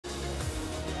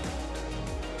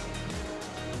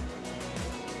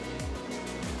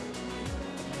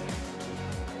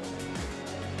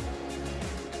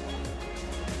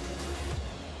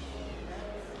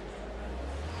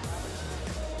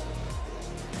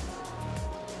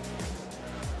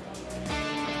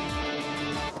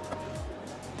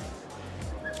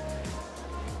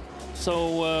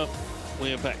So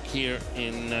we're back here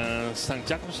in St.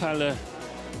 Jakobshalle,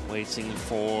 waiting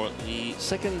for the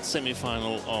second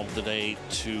semi-final of the day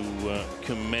to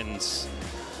commence.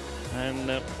 And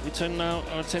we turn now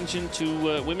our attention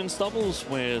to women's doubles,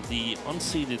 where the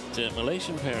unseeded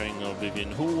Malaysian pairing of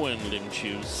Vivian Hu and Lim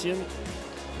Chiu Sien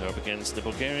are up against the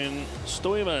Bulgarian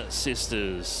Stoeva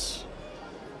sisters,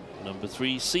 number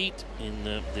 3 seed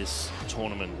in this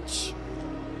tournament.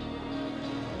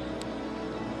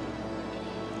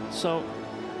 So,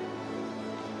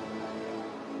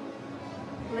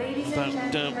 ladies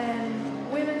and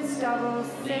gentlemen, women's doubles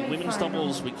the women's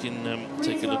doubles, we can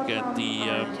take a look at the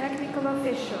technical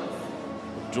officials.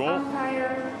 Draw.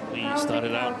 We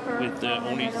started out with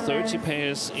only 30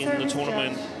 pairs in the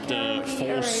tournament,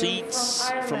 4 seeds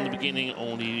from the beginning.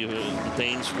 Only the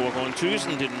Danes Vorgård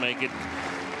Thyssen didn't make it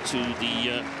to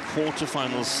the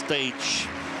quarterfinal stage.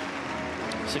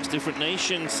 6 different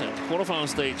nations at the quarterfinal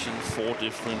stage and 4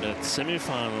 different at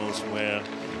semifinals, where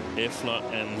Efler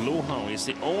and Lohau is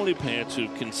the only pair to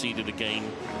concede a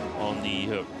game on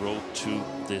the road to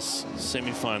this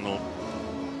semifinal.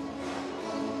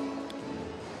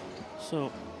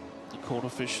 So the court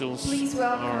officials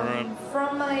are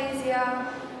from Malaysia,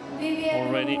 Vivian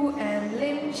already Hu and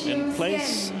Lim Chiu in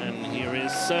place, Sien. and here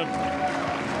is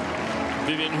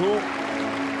Vivian Hu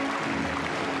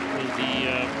with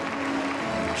the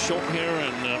short hair,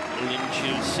 and Lim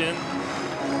Chiu Sien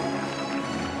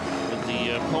with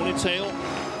the ponytail.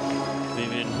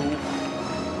 Vivian Hu,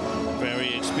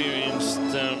 very experienced,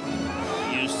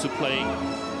 used to playing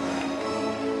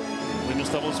women's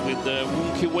doubles with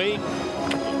Woon Ki-wei.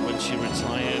 When she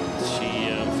retired, she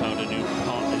found a new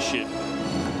partnership.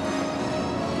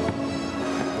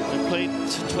 They played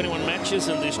 21 matches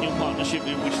in this new partnership,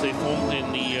 in which they formed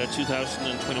in the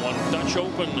 2021 Dutch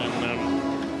Open, and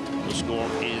the score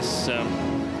is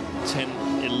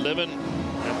 10-11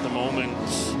 at the moment.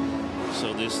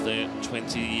 So this is their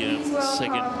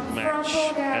 22nd match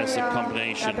as a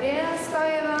combination.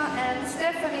 Stoeva and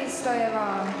Stephanie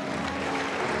Stoeva.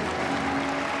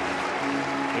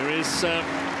 Here is the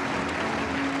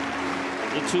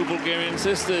 2 Bulgarian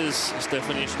sisters,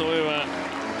 Stephanie Stoeva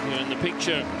here in the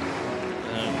picture.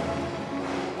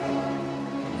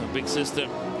 Her big sister,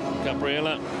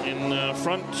 Gabriela, in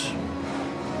front.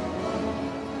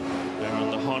 They're on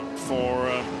the hunt for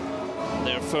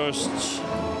their first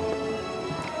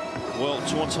World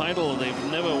Tour title. They've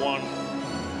never won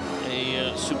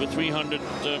a Super 300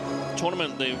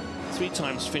 tournament. They've 3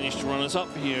 times finished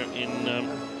runners-up here in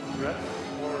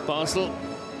Basel.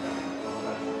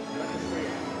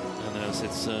 And as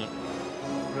it's a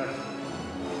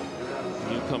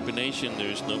new combination,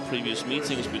 there's no previous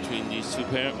meetings between these 2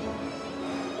 pairs.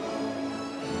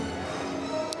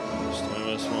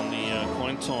 Stoeva's won the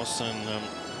coin toss, and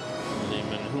Lim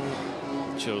and Hu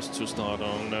chose to start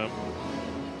on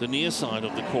the near side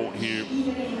of the court here.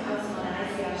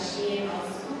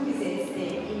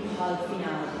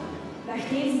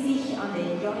 Nachdem sie sich an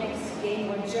den YONEX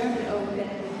German Open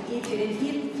für den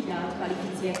Viertelfinale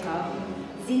qualifiziert haben,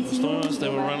 sind sie Stoevas, they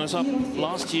were runners-up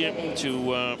last year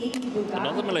to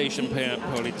another Malaysian pair,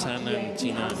 Pearly Tan and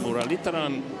Tina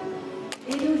Muralidharan.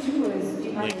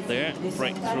 With their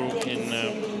breakthrough in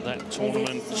that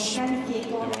tournament, they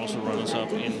were also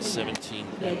runners-up in 17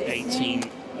 and 18.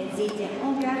 Here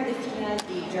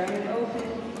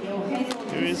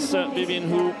is Vivian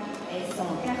Hu,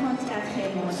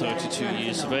 32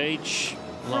 years of age.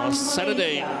 Last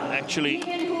Saturday, actually,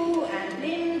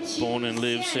 born and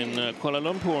lives in Kuala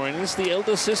Lumpur, and is the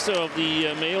elder sister of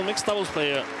the male mixed doubles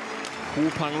player Hu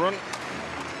Pangron.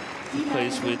 He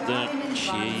plays with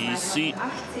Xie Yixi.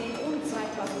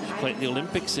 She played the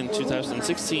Olympics in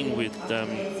 2016 with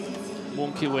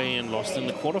Woon Ki-wei and lost in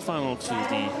the quarterfinal to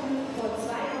the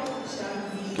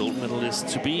gold medalist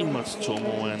to be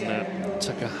Matsutomo and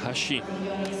Takahashi.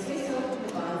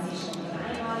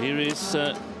 Here is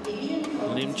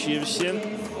Lim Chiu Sien.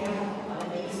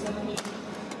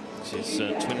 She's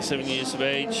 27 years of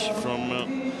age, from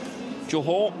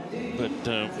Johor, but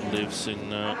lives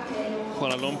in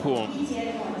Kuala Lumpur.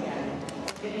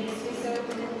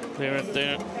 They're at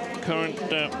their current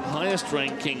highest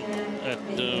ranking at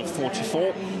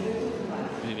 44.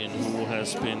 Vivian Hu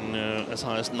has been as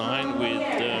high as 9 with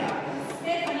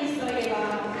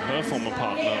her former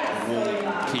partner, Woon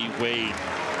Ki-wei.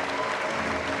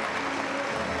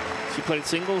 She played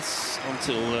singles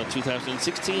until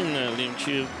 2016, Lim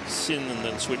Chiu Sien, and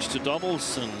then switched to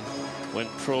doubles and went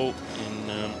pro in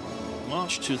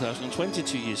March 2020,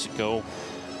 2 years ago,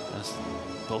 as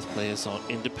both players are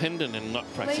independent and not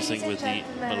practicing with the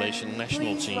Malaysian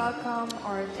national team. Welcome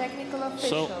our technical officials.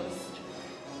 So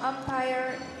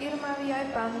Umpire Irma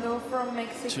Villaipando from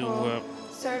Mexico.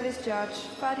 Service judge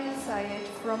Fadil Sayed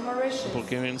from Mauritius.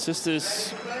 Bulgarian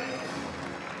sisters.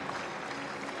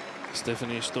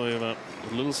 Stephanie Stoeva,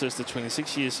 little sister,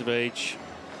 26 years of age.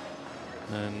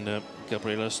 And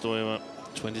Gabriela Stoeva,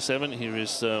 27. Here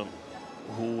is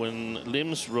Hu-Wen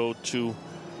Lim's road to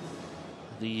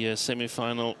the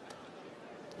semi-final.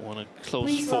 Won a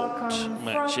close fought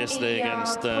match yesterday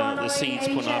against the seeds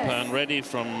Punapa and Reddy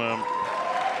from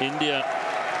India.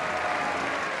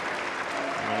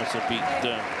 And also beat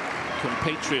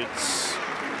compatriots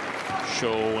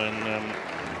Show and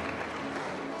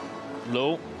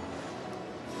Low.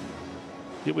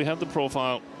 Here we have the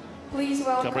profile.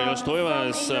 Gabriela Stoeva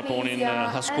is born in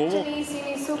Haskovo in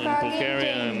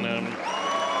Bulgaria and a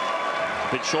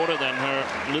bit shorter than her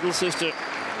little sister,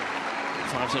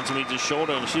 5 centimeters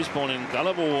shorter, and she's born in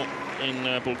Galovo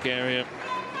in Bulgaria,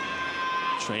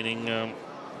 training a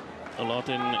lot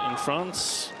in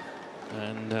France,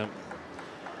 and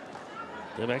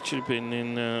they've actually been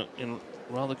in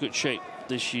rather good shape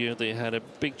this year. They had a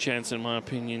big chance, in my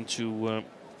opinion, to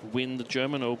win the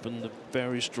German Open, the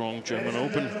very strong German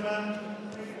Open.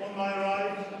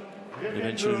 They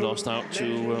eventually lost out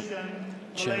to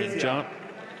Chen and Jia.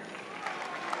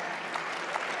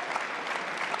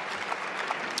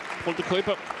 Paul de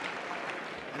Kuiper.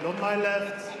 And on my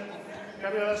left,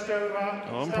 Gabriela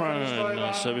Stoeva. Umpire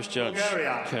and service judge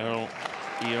Carol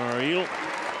Iariel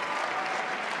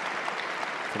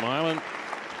from Ireland.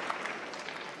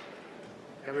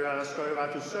 Gabriela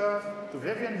Stoeva to serve to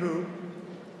Vivian Hu.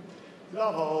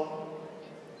 Love all.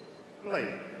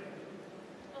 Play.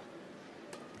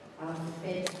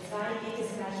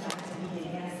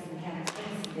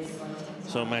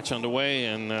 So match underway,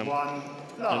 and in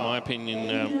my opinion,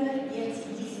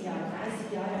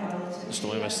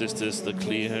 Stoeva sisters the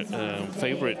clear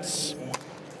favorites.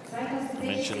 I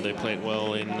mentioned they played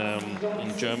well in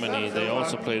Germany. They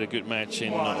also played a good match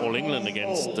in All England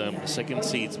against the second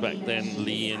seeds back then,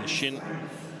 Lee and Shin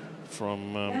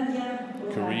from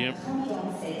Korea,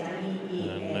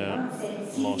 and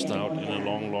lost out in a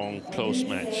long, close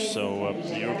match. So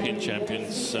the European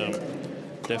champions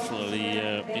definitely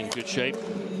in good shape.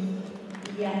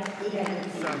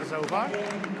 Service over.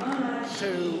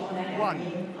 2-1.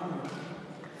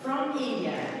 From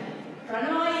India,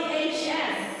 Prannoy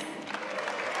HS.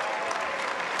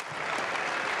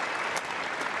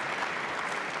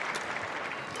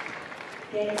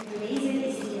 Der Indonesier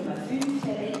ist die Nummer 5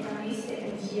 der Weltrangliste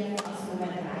und hier aus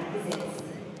Nummer 3 gesetzt.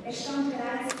 Er stand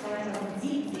bereits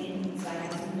 2017 und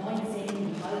 2019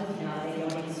 im Halbfinale der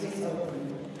YONEX Swiss Open.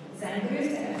 Sein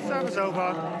größter Erfolg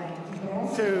war die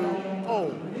Bronzemedaille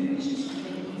bei den Olympischen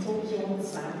Spielen in Tokio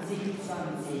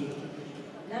 2020.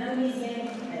 L'Indonésien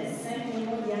est le 5e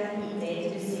mondial en tête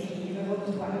de série numéro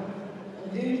 3. En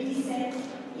 2017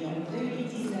 et en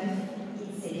 2019,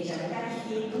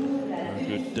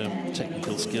 good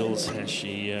technical skills has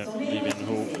she, Vivian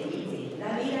Hu.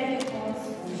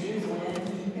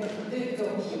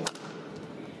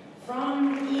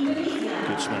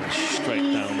 Good smash straight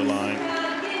down the line.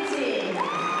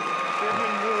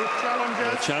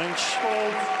 Challenge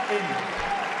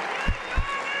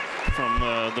from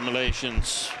the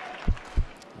Malaysians.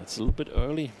 That's a little bit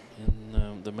early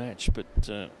in the match, but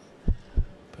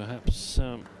perhaps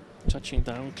touching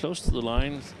down close to the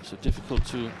line, so difficult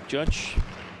to judge.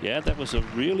 Yeah, that was a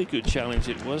really good challenge.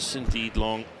 It was indeed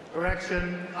long.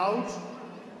 Correction, out.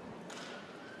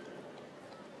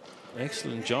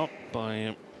 Excellent job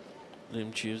by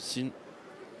Lim Chiu-sin.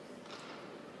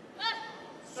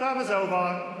 Service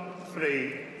over.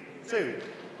 3-2.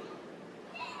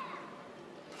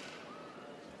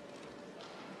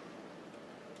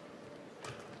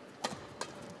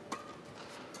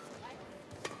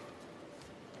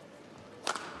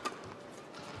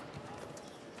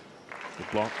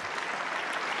 Block.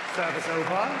 Service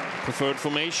over. Preferred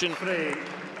formation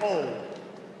 3-all.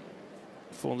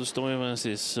 For the Stoevas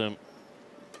is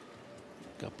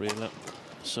Gabriela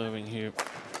serving here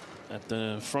at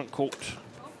the front court.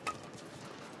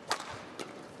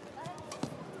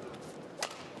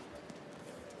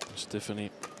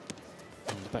 Stephanie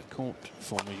on the back court,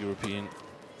 former European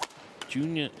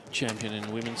junior champion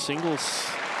in women's singles.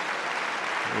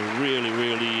 A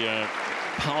really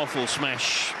powerful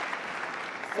smash.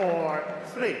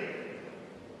 4-3.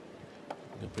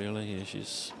 Gabriela here,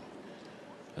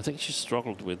 I think she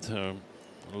struggled with her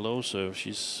low serve.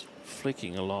 She's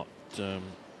flicking a lot. I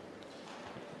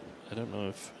don't know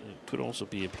if it could also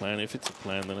be a plan. If it's a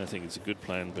plan, then I think it's a good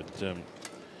plan, but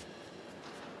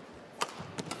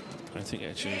I think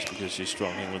actually it's because she's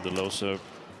struggling with the low serve.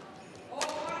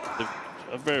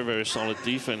 a very, very solid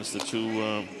defense, the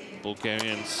two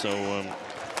Bulgarians. So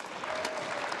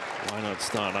why not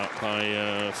start out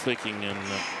by flicking and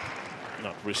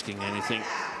not risking anything?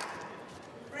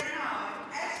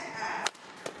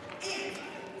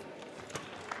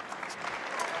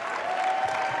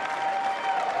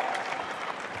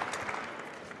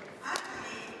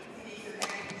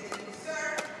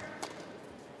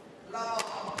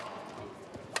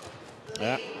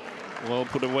 Yeah, well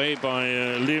put away by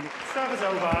Lim. Service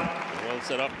over. Well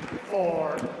set up.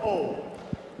 4-all.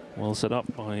 Well set up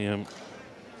by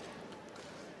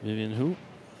Vivian Hu.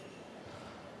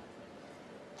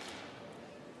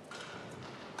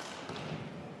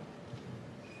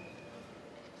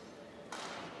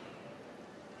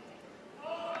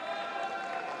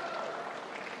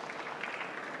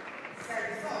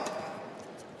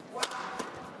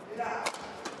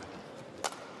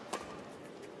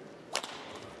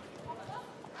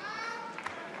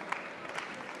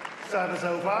 Service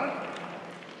over.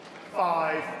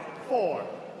 5-4.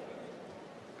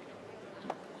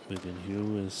 Vivian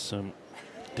Hu is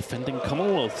defending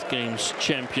Commonwealth Games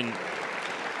champion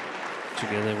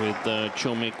together with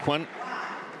Cho Mei Kwan.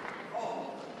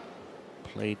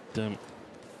 Played in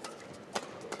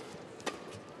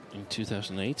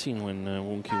 2018 when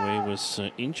Wong Ki Wei was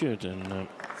injured and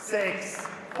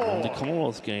won the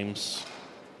Commonwealth Games.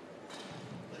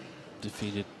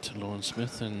 Defeated Lauren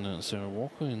Smith and Sarah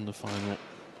Walker in the final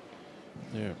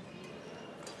there.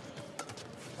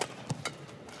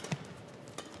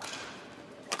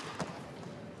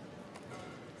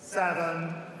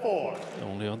 The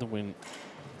only other win,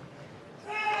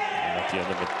 not the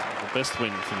other, but the best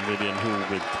win from Vivian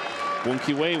Hu with Wong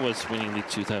Ki Wei was winning the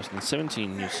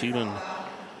 2017 New Zealand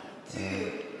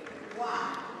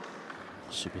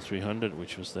Super 300,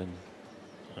 which was then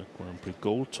a Grand Prix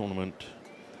Gold tournament.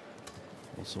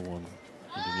 Also won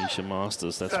Indonesia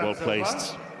Masters. That's well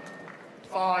placed.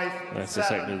 That's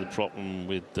exactly the problem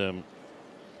with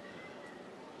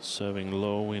serving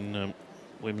low in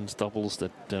women's doubles,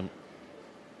 that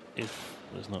if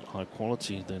there's not high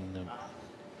quality, then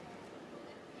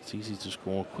it's easy to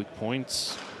score quick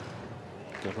points.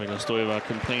 Gabriela Stoeva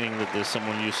complaining that there's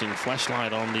someone using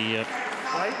flashlight on the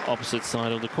opposite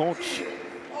side of the court.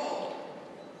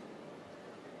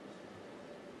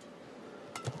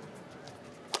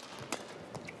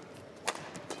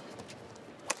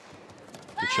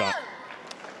 Good shot.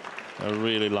 I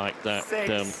really like that.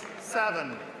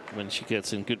 6-7. When she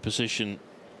gets in good position,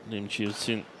 Lim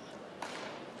Chiu-Sin,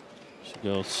 she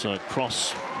goes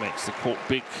cross, makes the court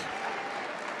big.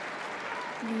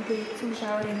 Liebe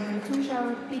Zuschauerinnen und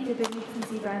Zuschauer, bitte benutzen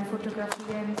Sie beim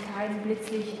Fotografieren kein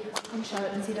Blitzlicht und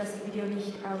schalten Sie das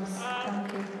Videolicht aus.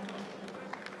 Danke.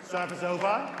 Service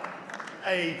over.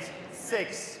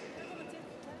 8-6.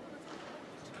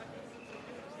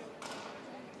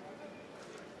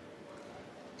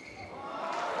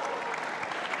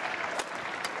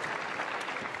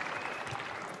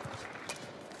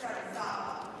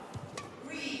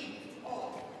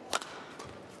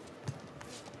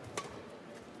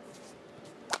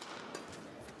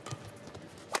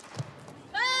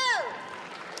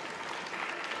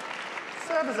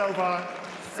 Service over.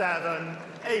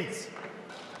 7-8.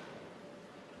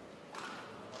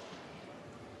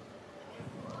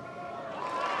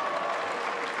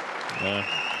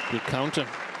 Good counter.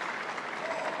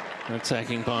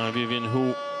 Attacking by Vivian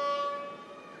Hu.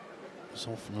 There's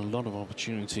often a lot of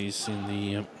opportunities in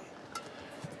the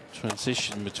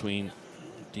transition between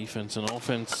defense and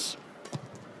offense.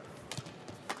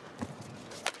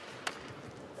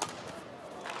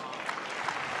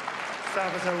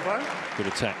 Service over. Good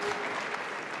attack.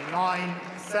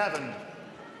 9-7. I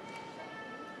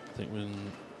think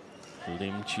when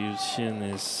Lim Chiu-Sin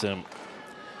is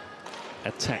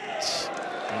attacked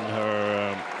in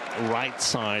her right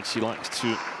side, she likes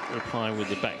to reply with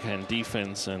the backhand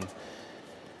defense, and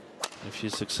if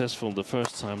she's successful the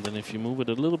first time, then if you move it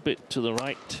a little bit to the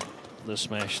right, the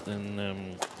smash,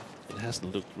 then it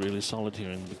hasn't looked really solid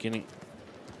here in the beginning.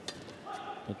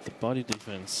 But the body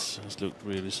defense has looked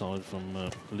really solid from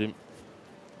Lim.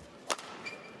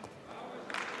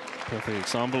 Perfect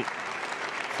example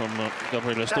from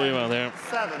Gabriela Stoeva there.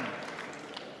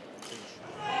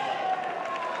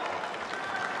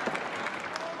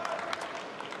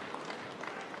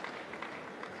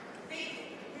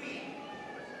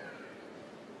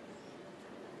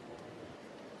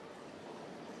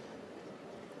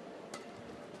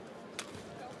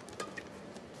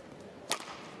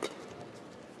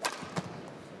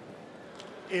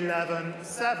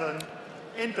 7.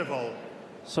 Interval.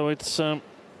 So it's the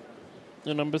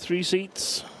number 3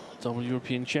 seeds double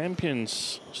European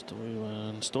champions, Stoeva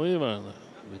and Stoeva,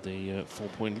 with a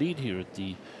 4-point lead here at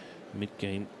the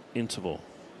mid-game interval.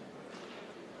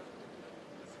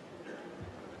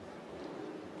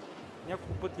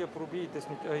 Няколко пъти я проби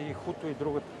и Хуто и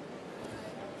другата.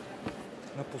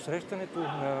 На посрещането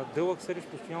на дълъг сервис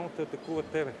постоянно те атакуват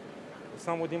тебе.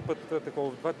 Само един път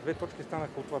такова. Две точки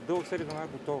станаха от това. Дълъг сервис да не е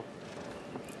готова.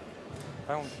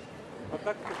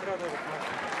 Атаката трябва да е в нас.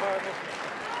 Това е нещо.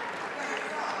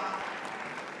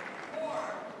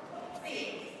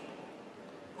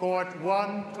 Court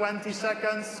 1, 20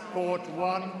 seconds. Court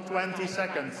 1, 20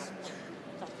 seconds.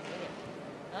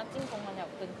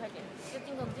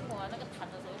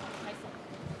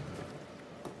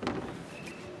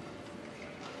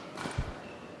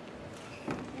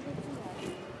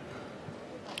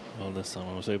 Well, this time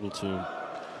I was able to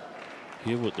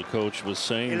hear what the coach was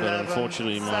saying, but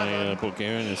unfortunately my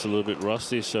Bulgarian is a little bit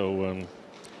rusty, so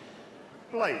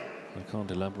I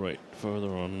can't elaborate further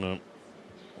on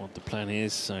what the plan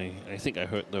is. I think I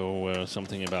heard, though,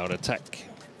 something about attack.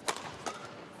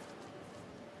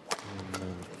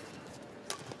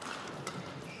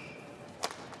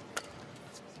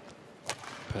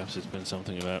 Perhaps it's been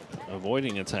something about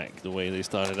avoiding attack the way they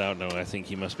started out. No, I think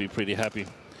he must be pretty happy.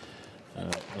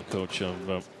 The coach of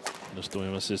the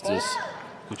Stoeva sisters.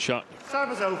 Good shot.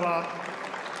 Service over.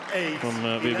 8, from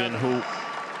Vivian Hu.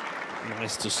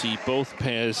 Nice to see both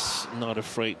pairs not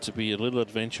afraid to be a little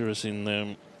adventurous in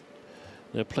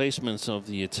their placements of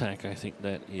the attack. I think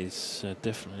that is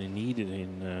definitely needed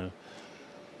in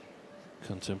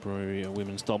contemporary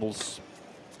women's doubles.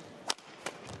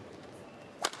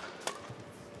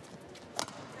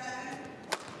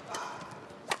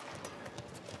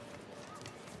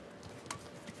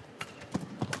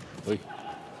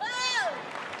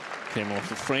 Came off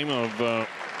the frame of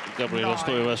Gabriela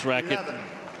Stoeva's racket. 11.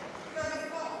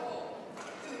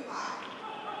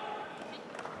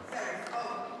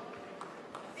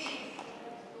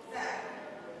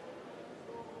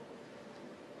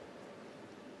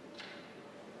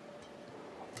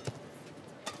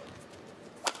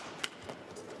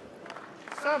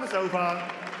 Service over.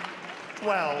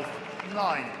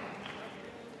 12-9.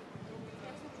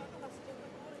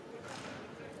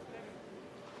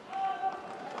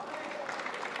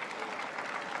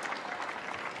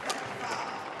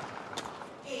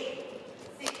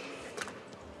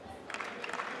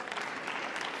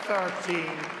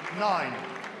 Nine.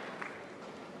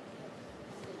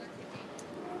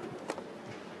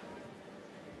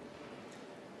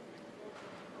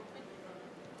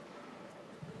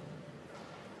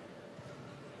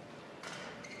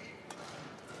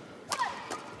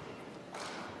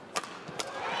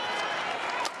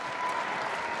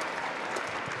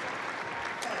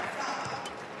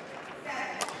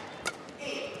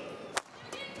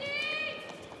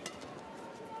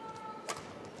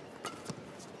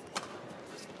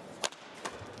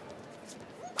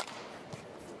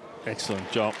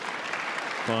 Excellent job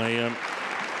by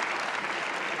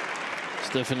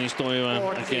Stephanie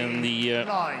Stoeva. Again, the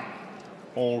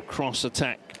all-cross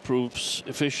attack proves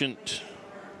efficient.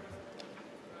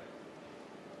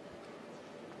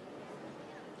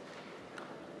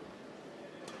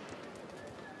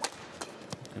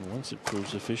 And once it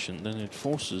proves efficient, then it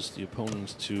forces the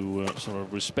opponents to sort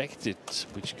of respect it,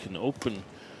 which can open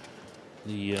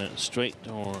the straight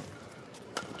or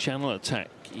channel attack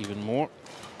even more.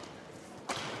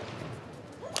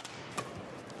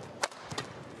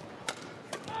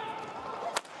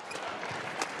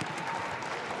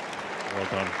 Well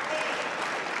done.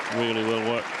 Really well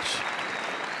worked.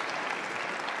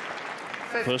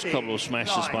 First couple of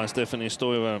smashes by Stephanie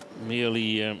Stoeva,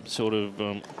 merely sort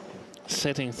of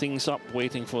setting things up,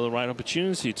 waiting for the right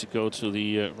opportunity to go to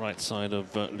the right side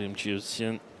of Lim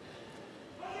Chiu-Hsien.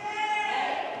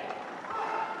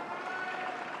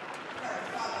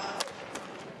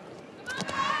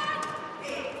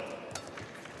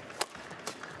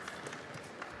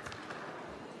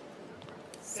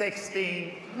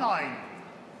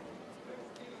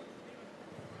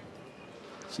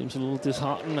 Seems a little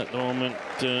disheartened at the moment,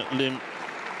 Lim.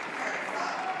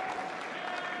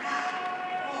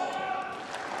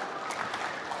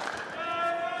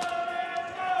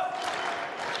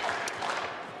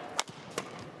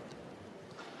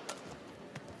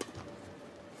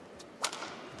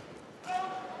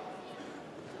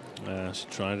 She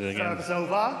tried it again. Service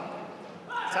over.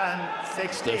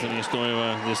 10-16. Stephanie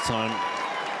Stoeva this time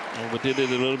overdid it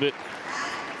a little bit.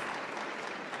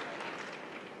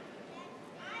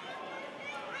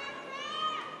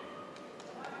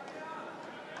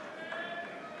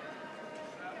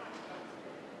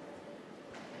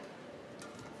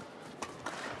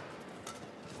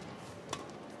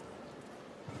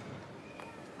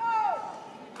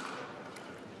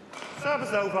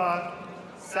 Service over,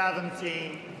 17-10.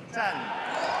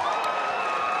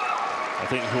 I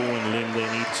think Hu and Lin, they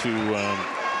need to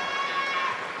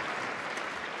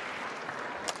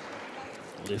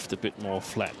lift a bit more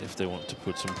flat if they want to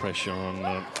put some pressure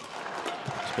on,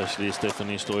 especially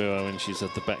Stephanie Stoeva when she's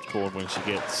at the backcourt, when she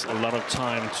gets a lot of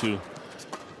time to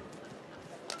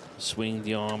swing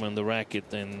the arm and the racket,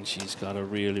 then she's got a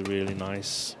really, really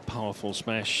nice, powerful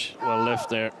smash. Well left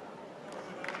there.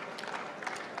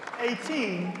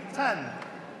 18-10.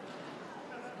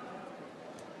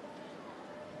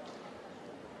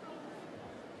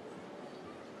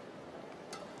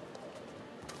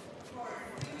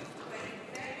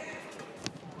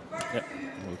 Yep,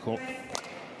 we'll call.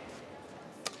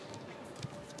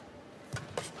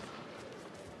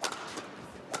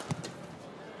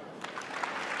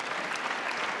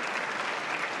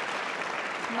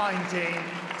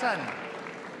 $19-10.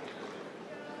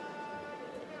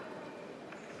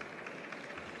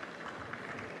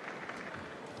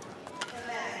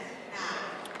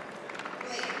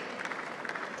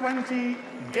 $20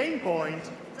 game point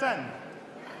 10.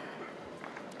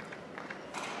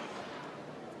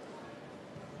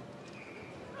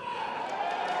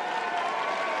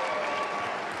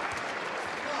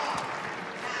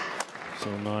 So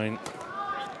 9,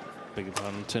 beg your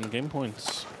pardon, 10 game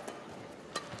points.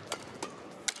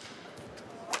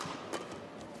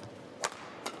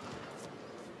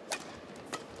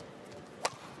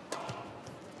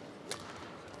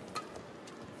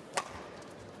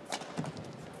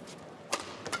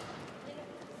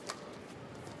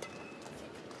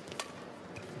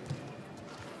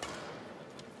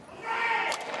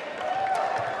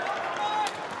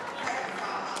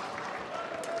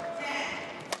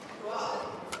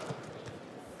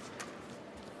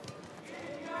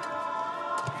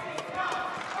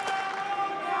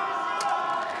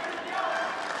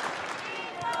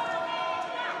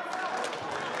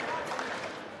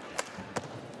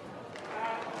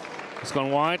 It's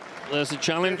gone wide. There's a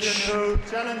challenge.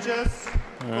 Challenges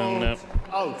And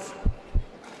out.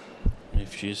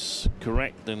 if she's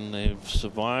correct, then they've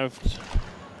survived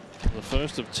the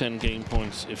first of 10 game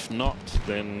points. If not,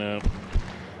 then the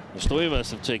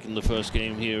Stoevas have taken the first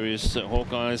game. Here is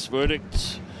Hawkeye's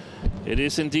verdict. It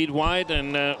is indeed wide,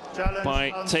 and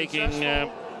by taking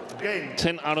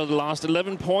 10 out of the last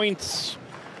 11 points,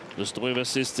 the Stoeva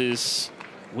sisters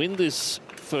win this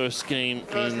first game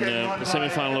in the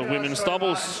semi-final of women's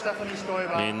doubles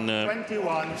in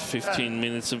 15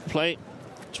 minutes of play,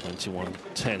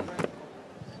 21-10.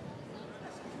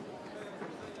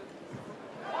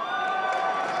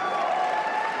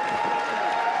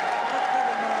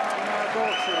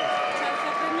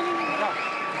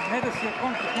 Не да си е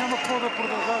конфликт, няма какво да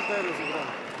продължаваш да я разиграва.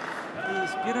 И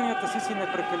спиранията си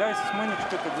не прекаляй с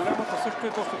мъничката. Голямата също е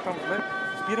доста там зле.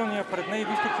 Спирания пред нея,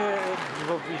 вижте, че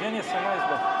в движение са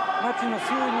най-зле. Значи на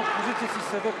сила и на позиция си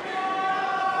седат.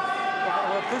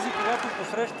 Тази, когато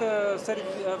посреща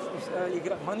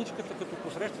мъничката, като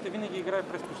посрещате, винаги играе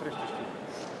през посрещащия.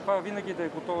 Това винаги да е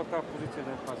готова тази позиция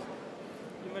да я пази.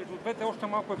 И между двете още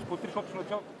малко експлуатри, защото в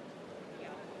началото.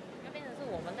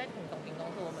 我们在运动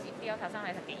是我们一标他上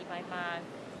来他给180，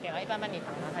给了180你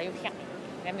挡他，他又下你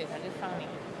，2秒他就上你，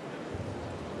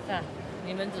是吧？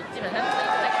你们基本上是一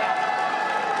直在挑，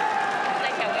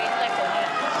在挑位，在投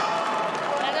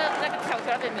那个挑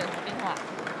球那边没有什么变化，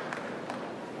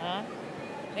啊，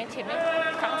连前面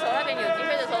防守那边有机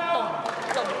会的时候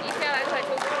咚一下来出来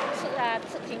就刺他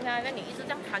停他，那你一直这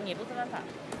样弹也不是办法。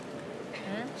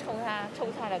抽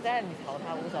他了，再你跑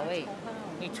他无所谓。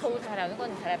你抽他了，如果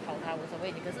你才来跑他无所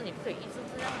谓，可是你不可以一直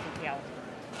这样子挑。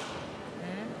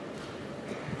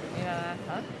明白吗？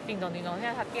啊，叮咚，现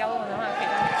在他掉了的话，可以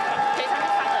上去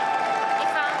放了，一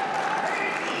放，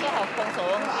做好攻守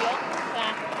的东西哦，是吧？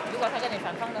如果他跟你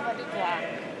反放的话，就抓。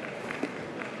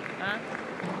啊。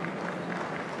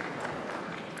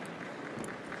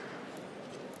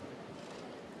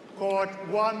Court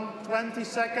 1, 20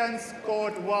 seconds.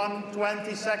 Court 1,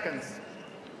 20 seconds.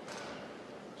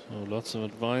 So lots of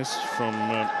advice from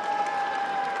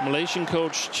Malaysian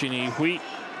coach Chini Hui.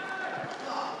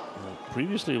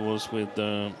 Previously was with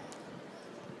the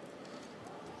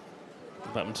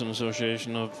Badminton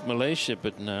Association of Malaysia,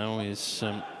 but now is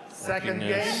working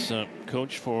as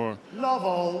coach for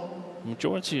the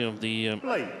majority of the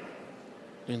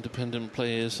independent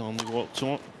players on the World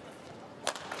Tour.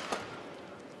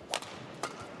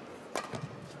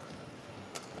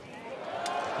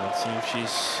 Let's see if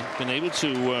she's been able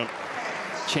to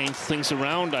change things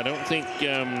around. I don't think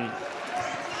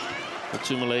the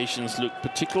two Malaysians look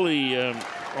particularly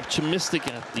optimistic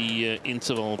at the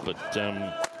interval, but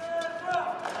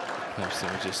Perhaps they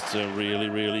were just really,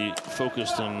 really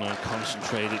focused and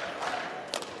concentrated.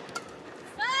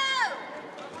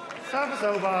 Service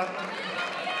over.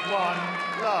 1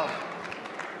 love.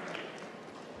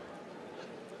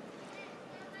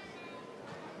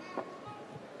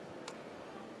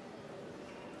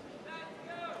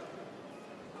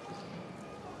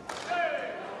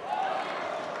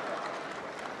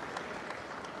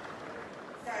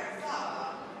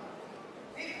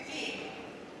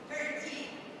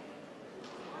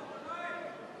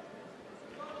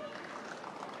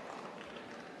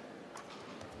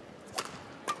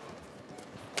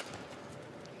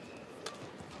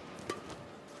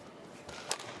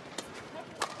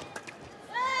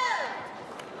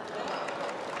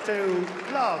 To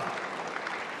love.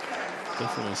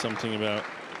 Definitely something about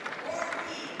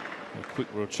a quick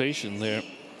rotation there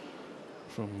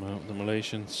from the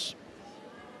Malaysians.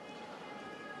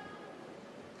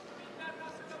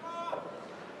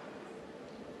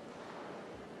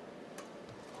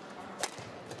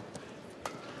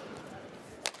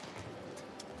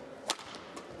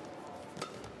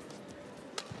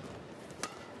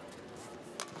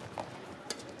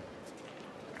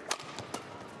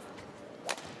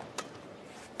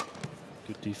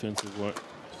 Defensive work.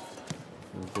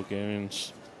 The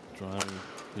Bulgarians driving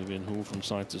Vivian Hu from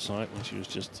side to side when she was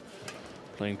just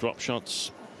playing drop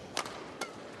shots.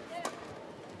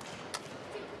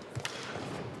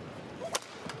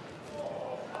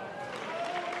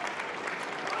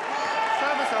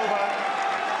 Service over.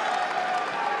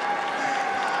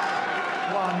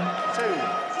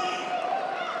 1-2.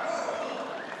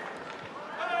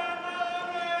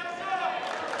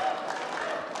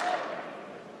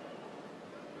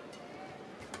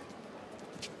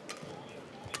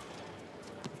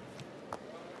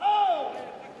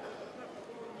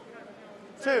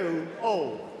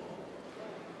 All.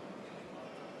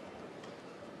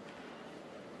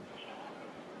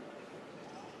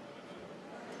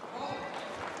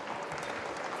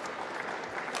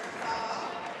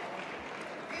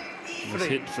 This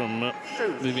hit from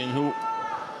Vivian Hu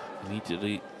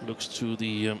immediately looks to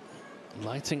the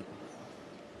lighting.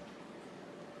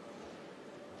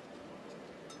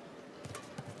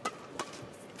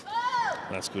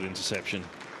 That's good interception.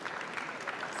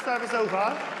 Service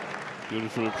over.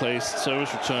 Beautifully placed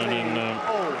service return and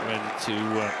ready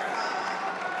to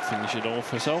finish it off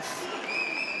herself.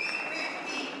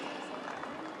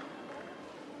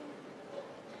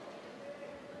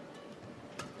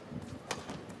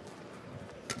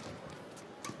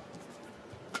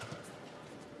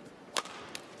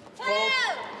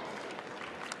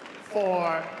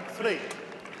 Four, 3.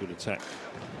 Good attack.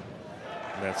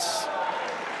 That's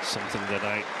something that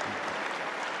I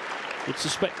would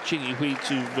suspect Chin Hui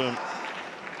to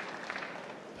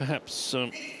perhaps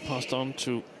passed on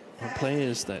to her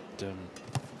players, that I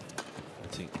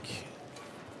think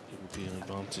it would be an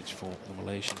advantage for the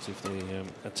Malaysians if they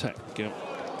attack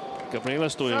Gabriela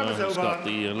Stoeva, who's got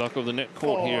the luck of the net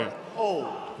court here.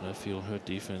 And I feel her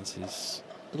defense is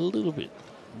a little bit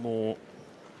more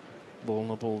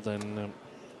vulnerable than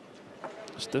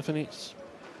Stephanie's.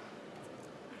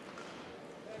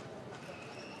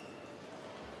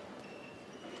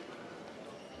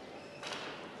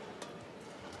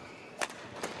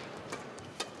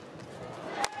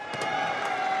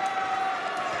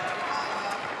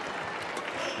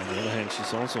 On the other hand,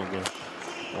 she's also the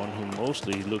one who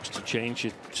mostly looks to change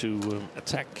it to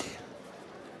attack.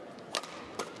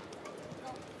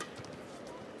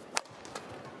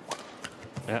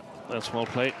 Yeah, that's well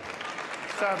played.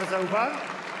 Service over.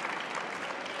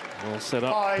 Well set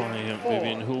up by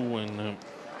Vivian Hu and Lim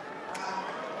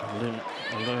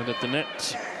alone at the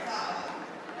net.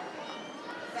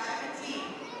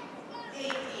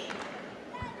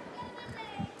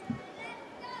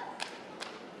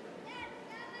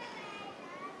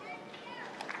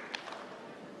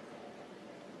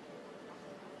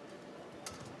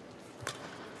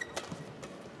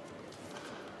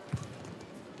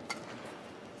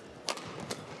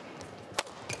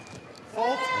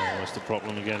 That's the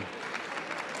problem again.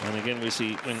 And again we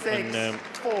see when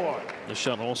the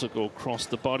shot also go across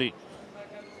the body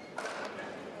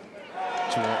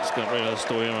towards Gabriela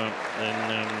Stoeva,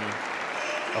 and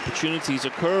opportunities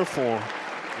occur for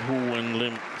Hu and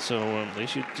Lim, so they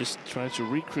should just try to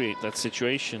recreate that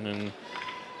situation and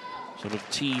sort of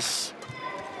tease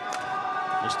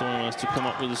the Stoevas to come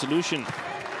up with a solution.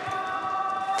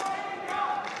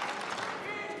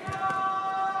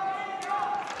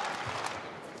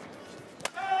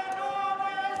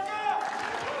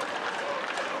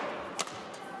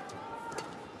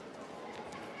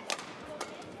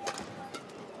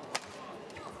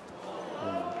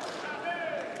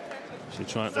 She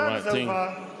tried the right thing.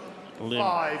 Lim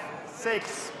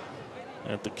 5-6.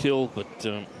 at the kill, but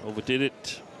overdid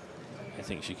it. I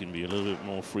think she can be a little bit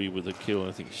more free with the kill.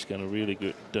 I think she's got a really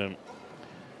good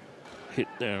hit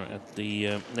there at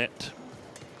the net.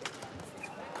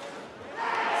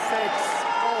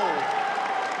 6-all.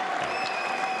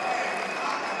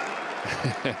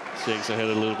 Shakes her head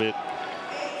a little bit,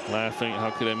 laughing.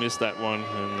 How could I miss that one?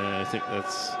 And I think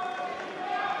that's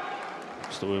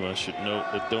Stoeva should note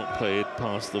that don't play it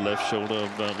past the left shoulder of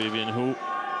Vivian Hu,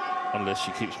 unless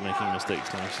she keeps making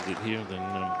mistakes like she did here. Then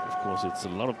of course it's a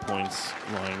lot of points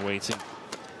lying waiting.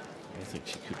 I think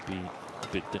she could be a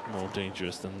bit more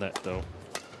dangerous than that, though.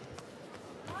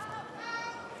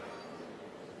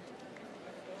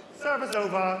 Service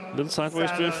over. Little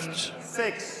sideways drift.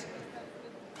 6.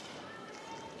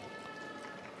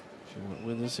 She went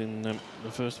with us in the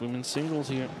first women's singles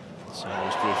here.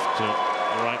 Sideways drift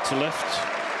right to left.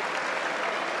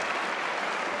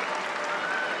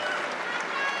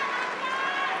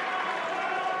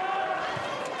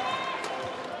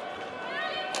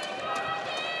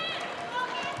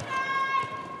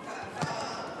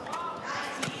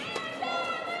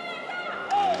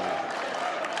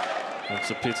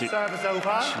 That's a pity. Service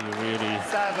over. She really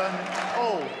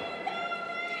 7-all.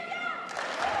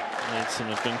 made some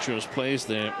adventurous plays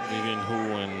there, Vivian Hu,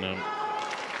 and I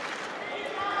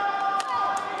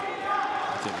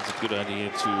think it's a good idea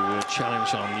to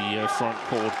challenge on the front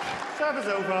court. Service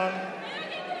over.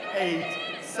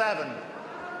 8-7.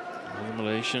 The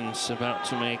Malaysians about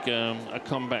to make a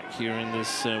comeback here in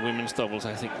this women's doubles.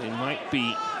 I think they might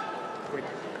be.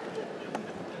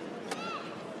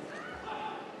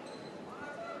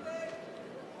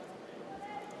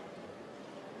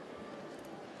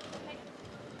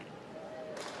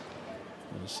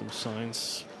 There's some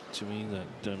signs to me that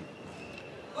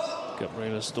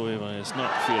Gabriela Stoeva is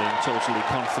not feeling totally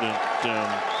confident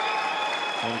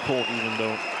on court, even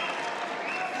though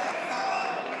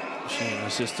she and her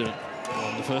sister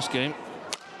won the first game.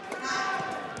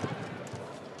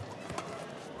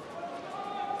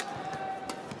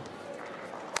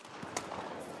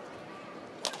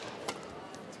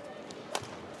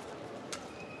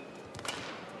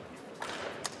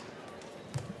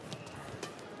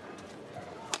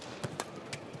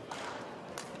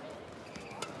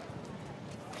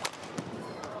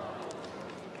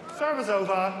 Service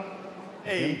over.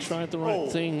 8. Tried the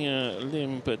right thing,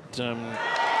 Lim, but a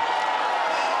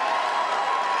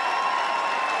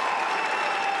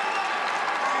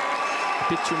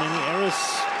bit too many errors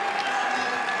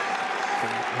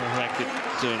from her racket,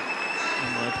 in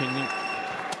my opinion.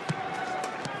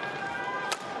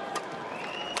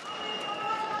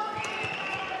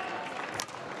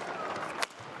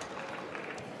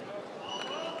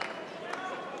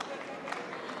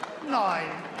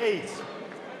 Nine, 8.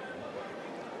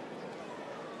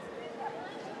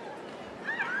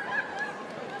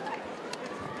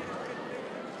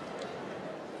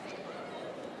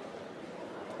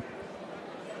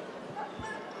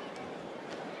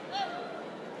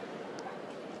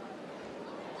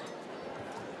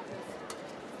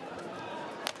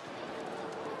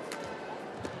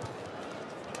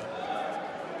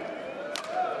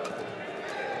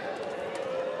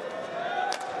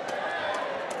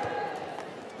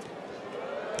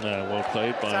 Well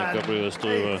played by Gabriela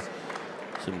Stoeva,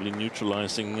 simply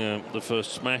neutralizing the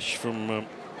first smash from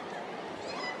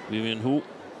Vivian Hu.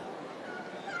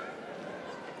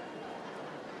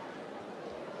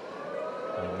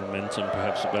 Momentum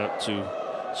perhaps about to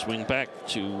swing back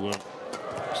to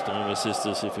Stoeva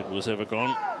sisters if it was ever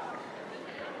gone.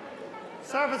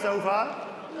 Service over.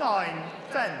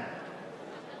 9-10.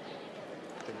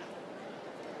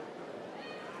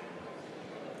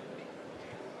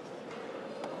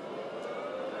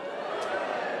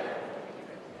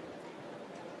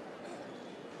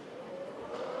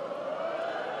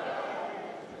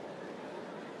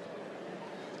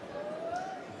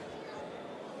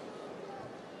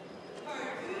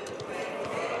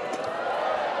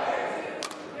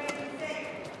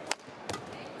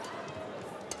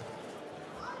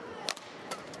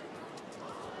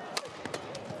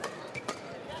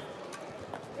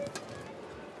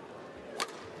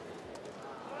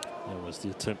 The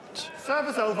attempt.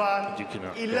 Service over. You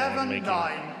cannot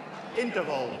 11-9.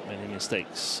 Interval. Many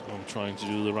mistakes on trying to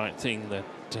do the right thing. That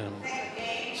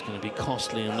is going to be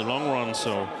costly in the long run.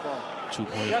 So,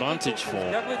 2-point advantage for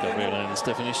Gabriela and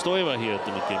Stephanie Stoeva here at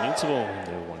the mid-game interval. And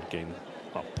they're 1 game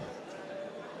up.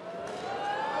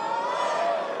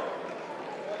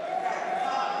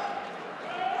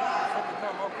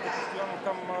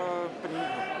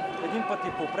 Един път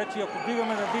и попречи, ако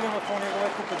дигаме, да дигаме по-него,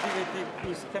 тук дигайте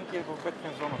и системки в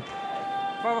беткен зоната.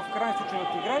 това в крайна случай.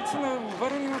 Играйте се на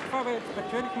уверени на това, бе.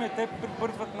 Печелихме, те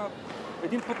прибързват на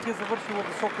един път е завършило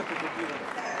високата добива.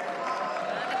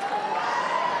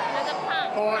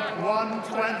 Court 1,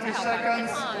 20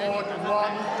 seconds. Court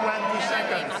 1, 20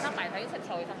 seconds. 馬上埋喺食菜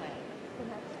真係。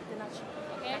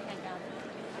OK。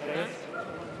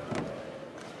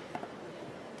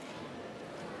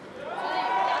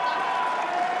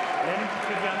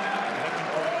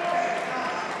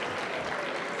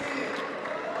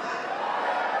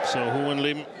 So Hu and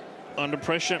Lim under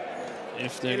pressure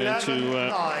if they're going to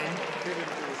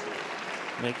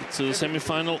make it to the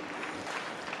semi-final.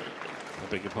 I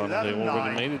beg your pardon, they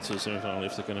already made it to the semi-final.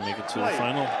 If they're going to make it to the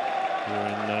final, here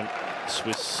in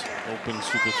Swiss Open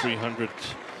Super 300,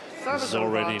 this is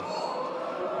already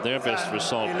their best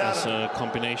result as a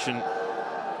combination.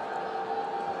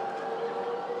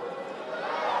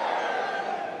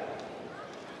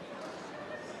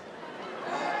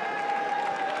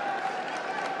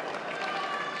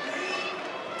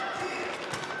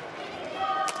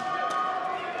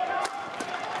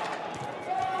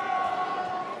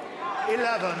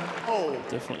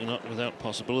 Definitely not without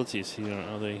possibilities here.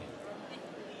 Are they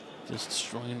just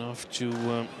strong enough to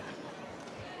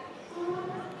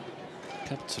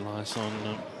capitalize on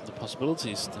the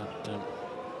possibilities that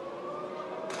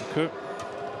occur?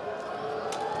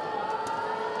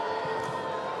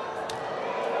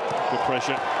 Good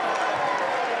pressure.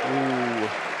 Ooh,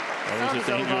 that was a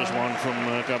dangerous one from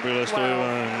Gabriela Stoeva,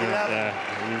 and a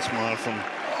really smart from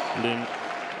Lim.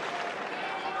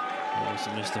 That was a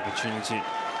missed opportunity.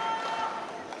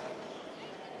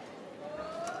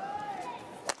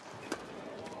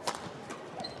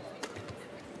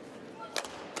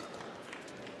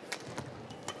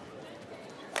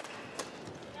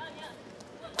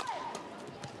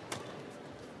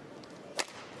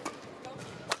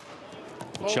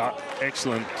 Shot,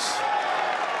 excellent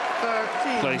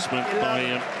placement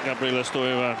by Gabriela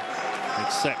Stoeva.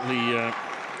 Exactly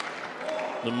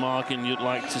the marking you'd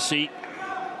like to see.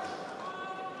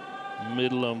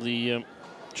 Middle of the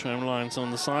tram lines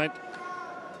on the side.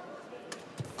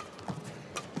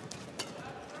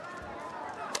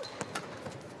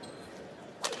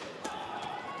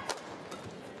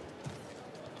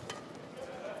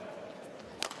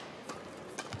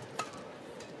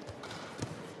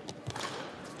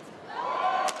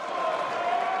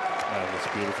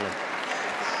 Beautiful.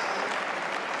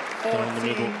 Down the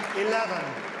middle. 11.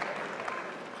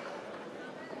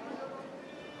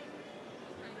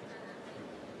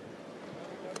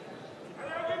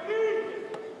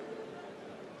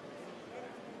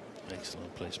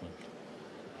 Excellent placement.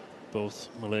 Both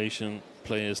Malaysian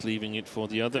players leaving it for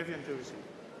the other.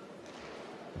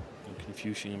 And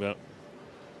confusion about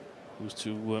who's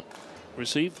to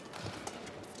receive.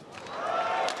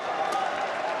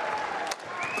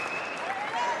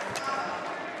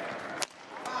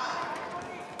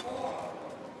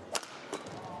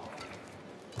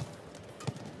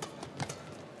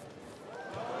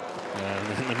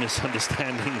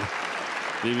 Misunderstanding.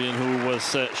 Vivian, who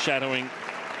was shadowing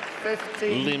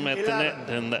 15, Lim at 11. the net,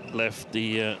 and that left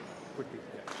the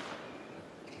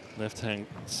left-hand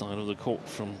side of the court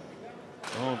from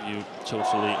all of you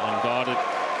totally unguarded.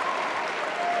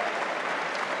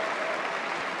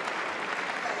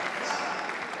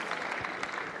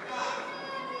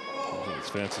 I think it's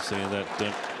fair to say that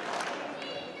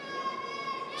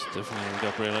Stephanie and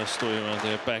Gabriela Stoeva,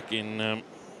 they're back in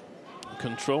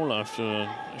control after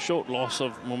a short loss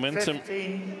of momentum.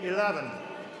 15-11.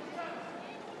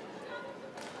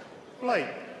 Play.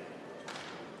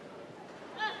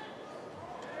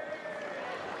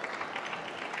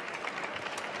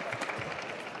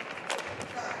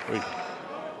 Wait.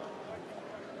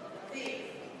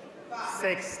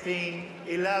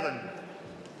 16-11.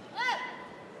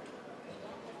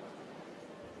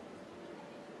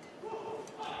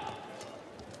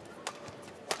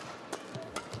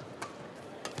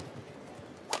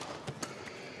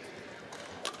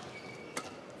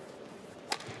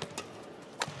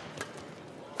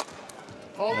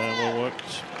 Well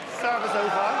worked. Service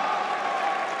over.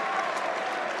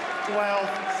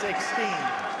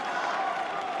 12-16.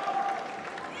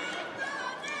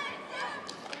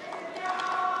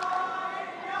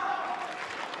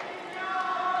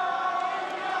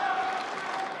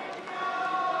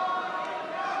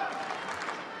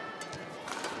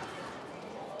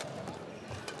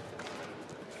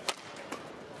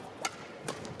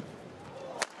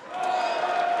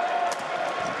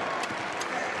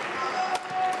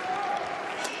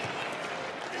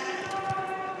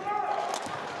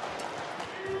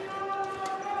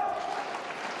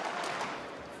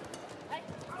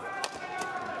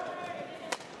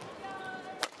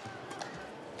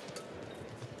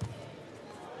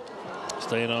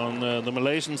 Stayed on the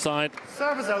Malaysian side.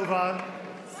 Service over,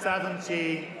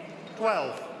 17-12.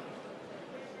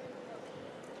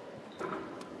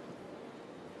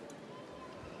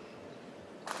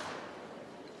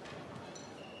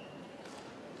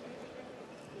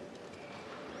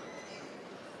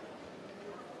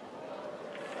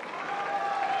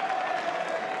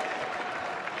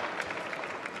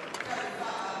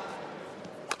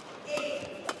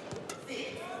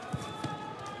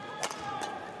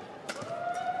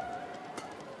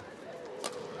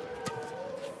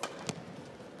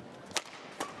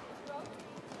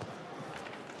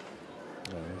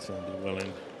 Well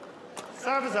in.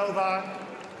 Service over,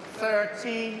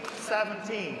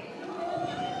 13-17.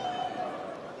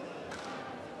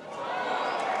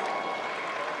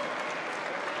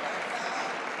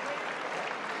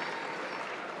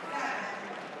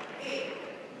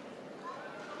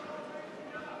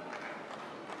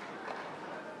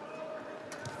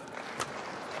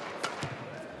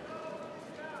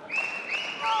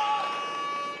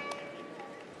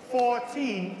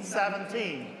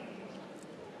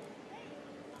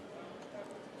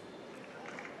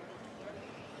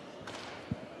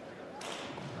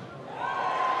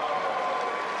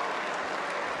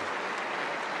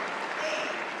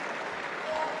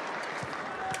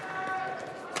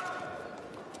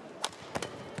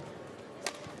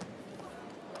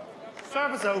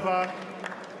 Service over,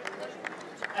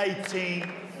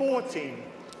 18-14.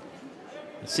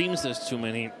 It seems there's too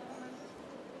many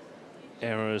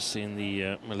errors in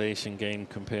the Malaysian game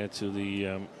compared to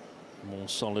the more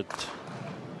solid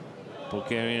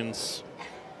Bulgarians,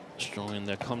 strong in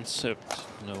their concept,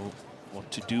 know what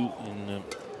to do in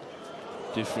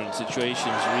different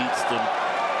situations, reads them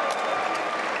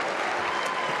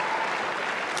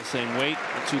the same weight,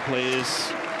 the two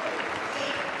players.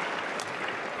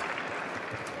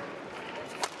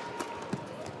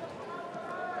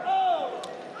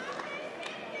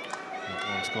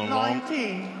 Gone long.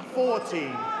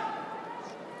 19-14.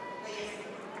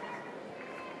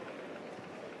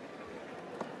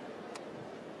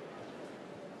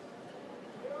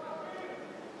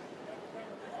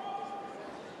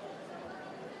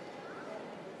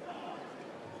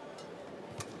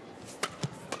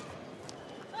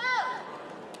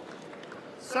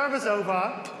 Service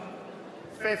over,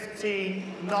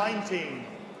 15-19.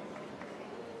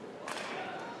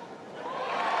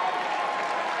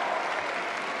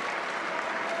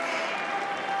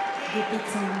 Wir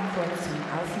bitten kurz um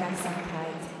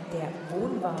Aufmerksamkeit. Der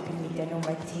Wohnwagen mit der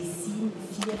Nummer Tessin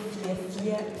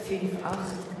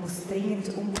 44458 muss dringend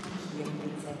umparkieren,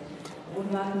 bitte.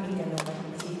 Wohnwagen mit der Nummer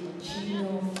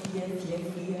Ticino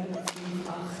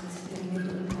 44458 dringend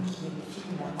umparkieren.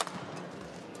 Vielen Dank.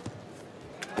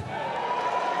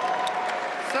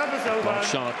 Service over. One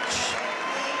shot.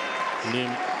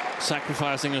 Lim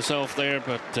sacrificing herself there,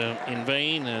 but in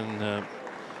vain, and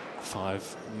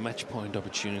 5 match point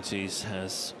opportunities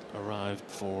has arrived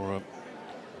for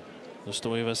the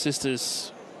Stoeva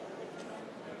sisters.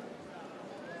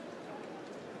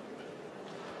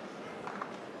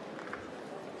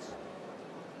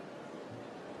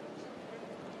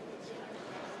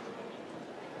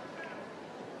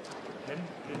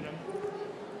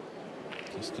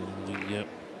 Just getting the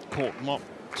court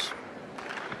mopped,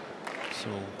 so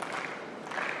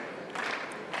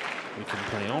we can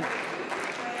play on.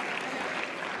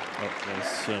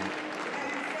 There's,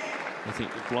 I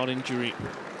think, the blood injury.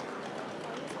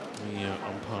 The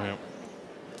umpire,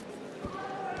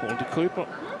 Paul de Kuyper,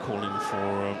 calling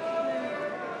for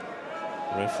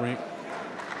referee.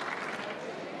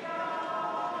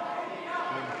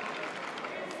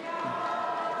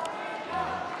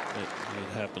 It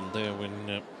happened there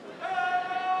when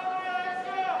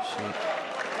she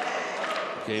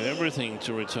gave everything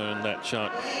to return that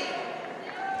shot.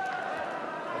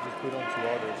 Put on 2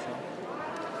 others, huh?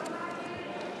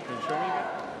 Can you show me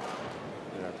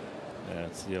again? Yeah,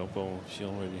 it's the elbow. She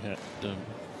already had some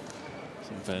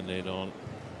Band-Aid on. I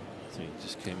think it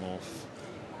just came off.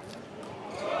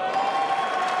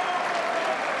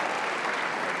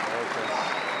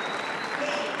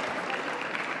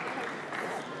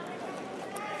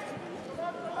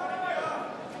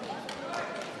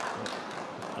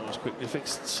 That was quickly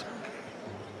fixed.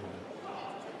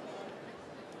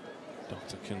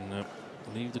 Doctor can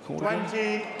leave the court 20,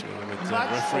 again.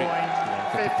 match point,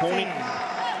 15.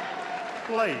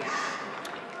 Please.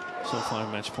 So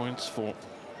 5 match points for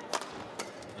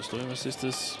the Stoeva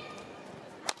sisters.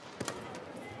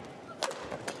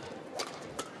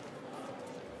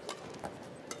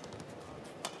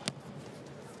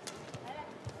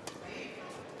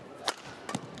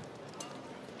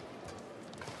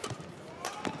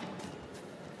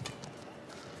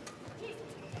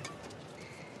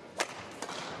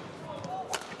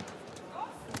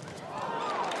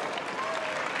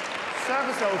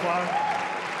 Service over.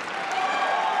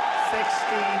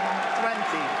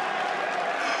 16-20.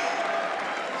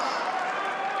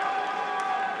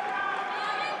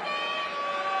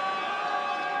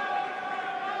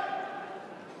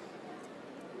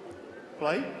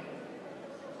 Play.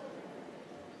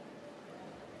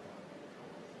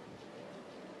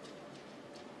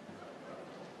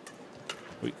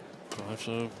 Wait, drive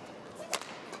serve.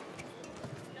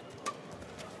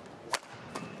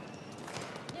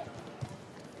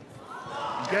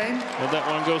 Game. Well, that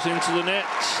one goes into the net,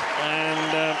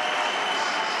 and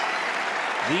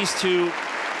these two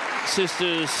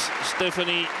sisters,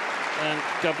 Stephanie and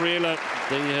Gabriela,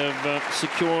 they have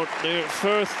secured their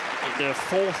fourth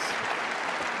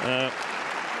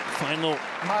final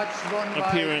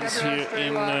appearance here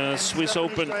in Swiss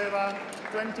Open.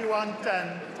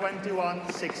 21-10,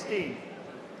 21-16.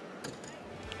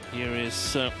 Here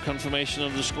is confirmation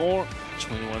of the score: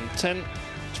 21-10,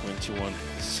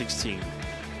 21-16.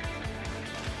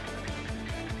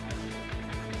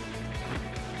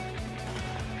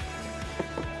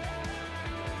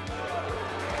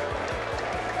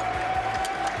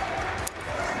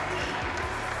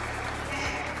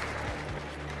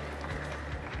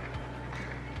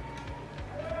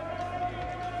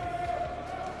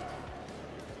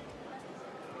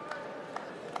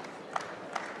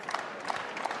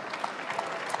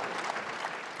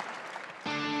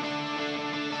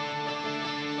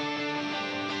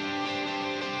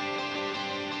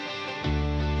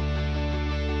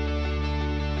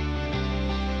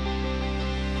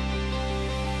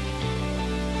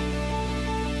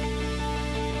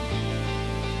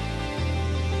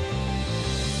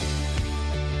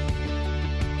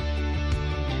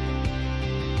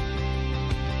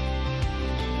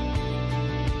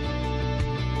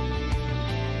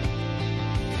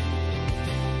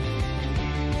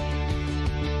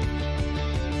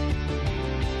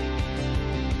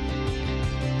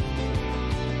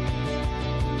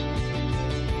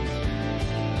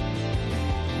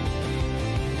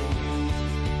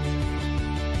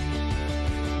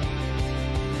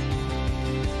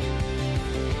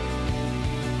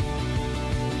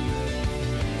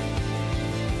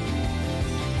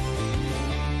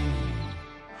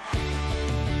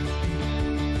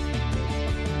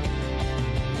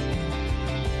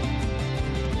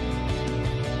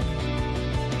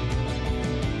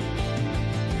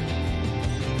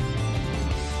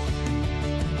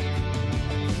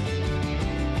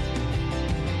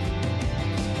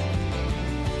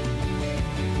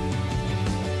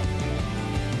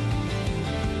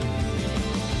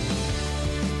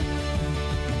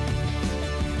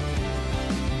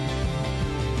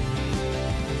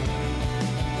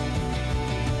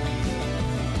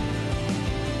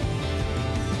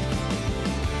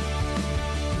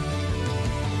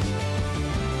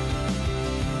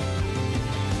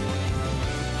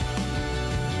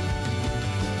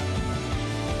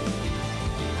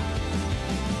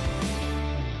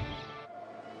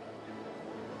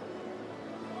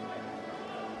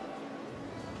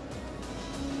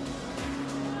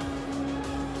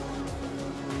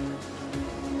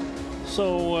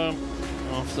 So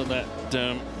after that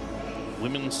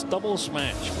women's doubles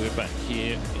match, we're back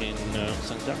here in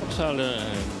St. Jakobshalle,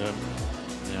 and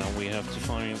now we have to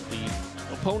find the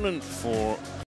opponent for